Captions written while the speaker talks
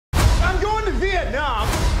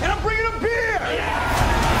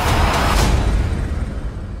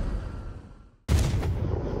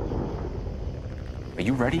Are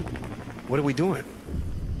you ready? What are we doing?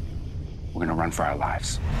 We're gonna run for our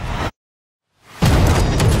lives.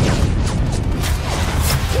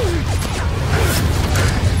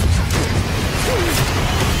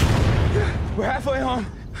 We're halfway home.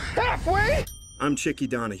 Halfway? I'm Chickie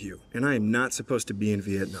Donohue, and I am not supposed to be in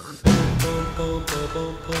Vietnam.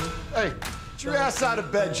 Hey, get your ass out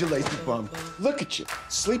of bed, you lazy bum. Look at you,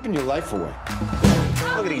 sleeping your life away.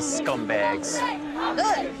 Look at these scumbags.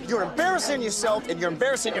 Hey, you're embarrassing yourself and you're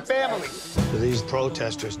embarrassing your family. Do these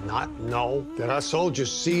protesters not know that our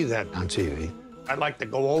soldiers see that on TV? I'd like to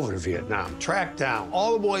go over to Vietnam, track down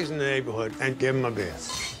all the boys in the neighborhood, and give them a beer.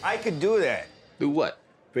 I could do that. Do what?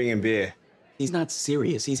 Bring in beer. He's not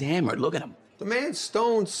serious. He's hammered. Look at him. The man's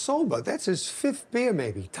stone sober. That's his 5th beer,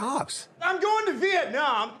 maybe, tops. I'm going to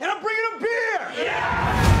Vietnam, and I'm bringing a beer!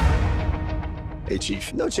 Hey,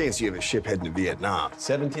 Chief, no chance you have a ship heading to Vietnam.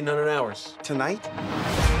 1,700 hours. Tonight?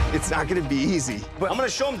 It's not gonna be easy. But I'm gonna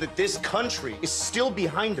show them that this country is still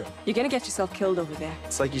behind them. You're gonna get yourself killed over there.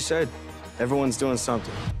 It's like you said, everyone's doing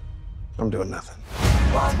something. I'm doing nothing.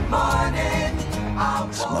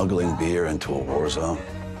 Smuggling beer into a war zone,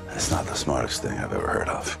 that's not the smartest thing I've ever heard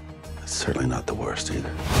of. It's certainly not the worst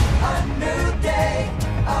either.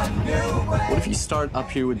 What if you start up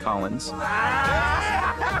here with Collins?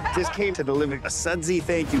 Just came to deliver a sudsy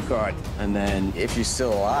thank you card. And then, if you're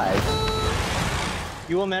still alive...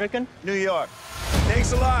 You American? New York.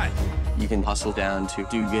 Thanks a lot. You can hustle down to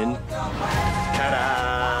Dugan.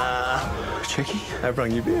 Ta-da! Chickie? I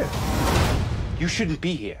brought you beer. You shouldn't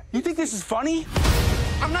be here. You think this is funny?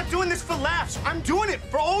 I'm not doing this for laughs. I'm doing it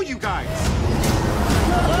for all you guys.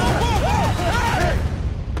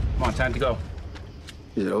 Come on, time to go.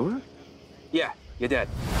 Is it over? Yeah, you're dead.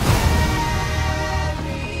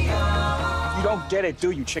 You don't get it,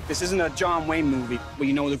 do you, chick? This isn't a John Wayne movie where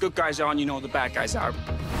you know the good guys are and you know the bad guys are.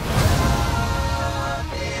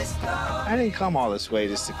 I didn't come all this way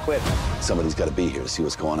just to quit. Somebody's got to be here to see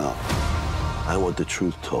what's going on. I want the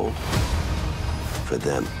truth told. For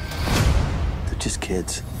them. They're just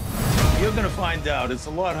kids. You're gonna find out it's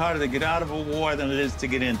a lot harder to get out of a war than it is to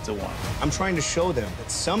get into one. I'm trying to show them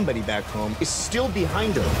that somebody back home is still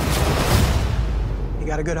behind them. You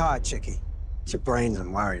got a good heart, Chickie. It's your brains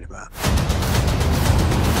I'm worried about.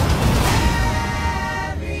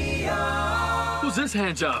 Who's this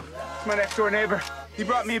hand job? It's my next door neighbor. He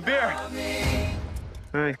brought me a beer.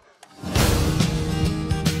 Hi.